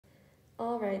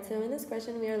Alright, so in this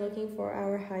question we are looking for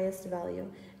our highest value.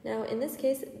 Now in this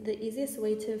case, the easiest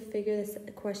way to figure this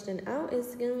question out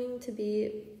is going to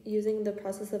be using the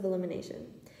process of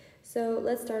elimination. So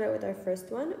let's start out with our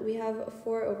first one. We have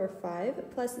 4 over 5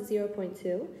 plus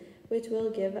 0.2, which will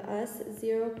give us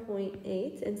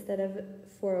 0.8 instead of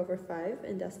 4 over 5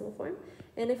 in decimal form.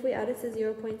 And if we add it to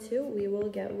 0.2, we will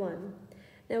get 1.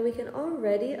 Now we can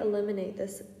already eliminate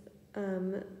this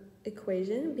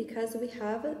equation because we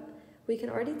can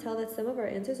already tell that some of our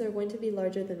answers are going to be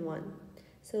larger than 1.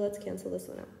 So let's cancel this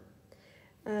one out.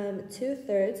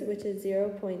 2/3, which is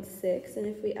 0.6, and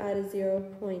if we add a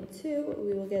 0.2,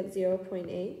 we will get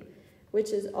 0.8,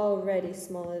 which is already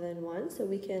smaller than 1, so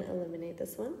we can eliminate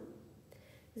this one.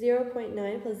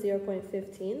 0.9 plus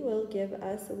 0.15 will give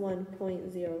us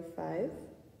 1.05.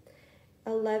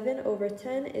 11 over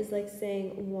 10 is like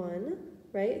saying 1,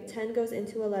 right? 10 goes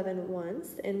into 11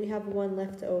 once, and we have 1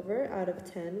 left over out of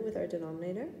 10 with our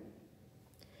denominator.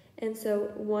 And so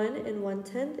 1 and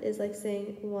 1/10 is like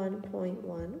saying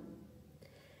 1.1.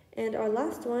 And our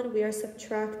last one, we are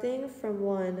subtracting from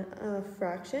 1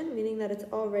 fraction, meaning that it's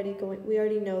already we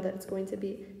already know that it's going to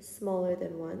be smaller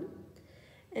than 1.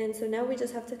 And so now we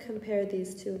just have to compare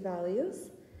these two values.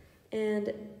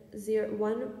 And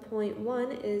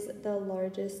 1.1 is the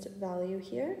largest value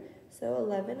here. So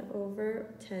 11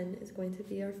 over 10 is going to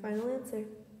be our final answer.